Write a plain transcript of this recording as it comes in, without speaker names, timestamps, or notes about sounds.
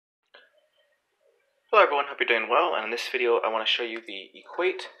Hello everyone, hope you're doing well, and in this video I want to show you the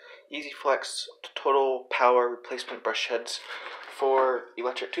Equate easyflex total power replacement brush heads for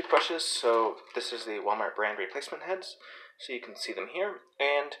electric toothbrushes. So this is the Walmart brand replacement heads, so you can see them here,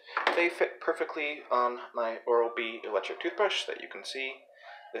 and they fit perfectly on my Oral-B electric toothbrush that you can see.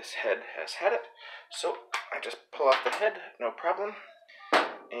 This head has had it, so I just pull off the head, no problem,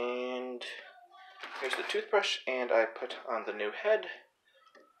 and here's the toothbrush, and I put on the new head.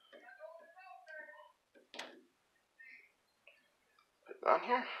 Put it on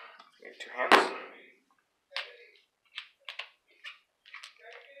here. Use two hands.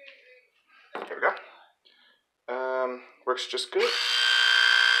 Here we go. Works just good.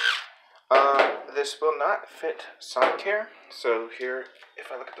 This will not fit sonicare. So here,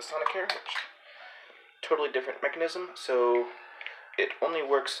 if I look at the sonicare, which totally different mechanism. So it only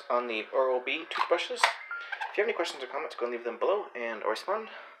works on the Oral-B toothbrushes. If you have any questions or comments, go and leave them below, and I'll respond.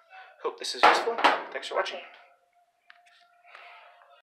 Hope this is useful. Thanks for watching.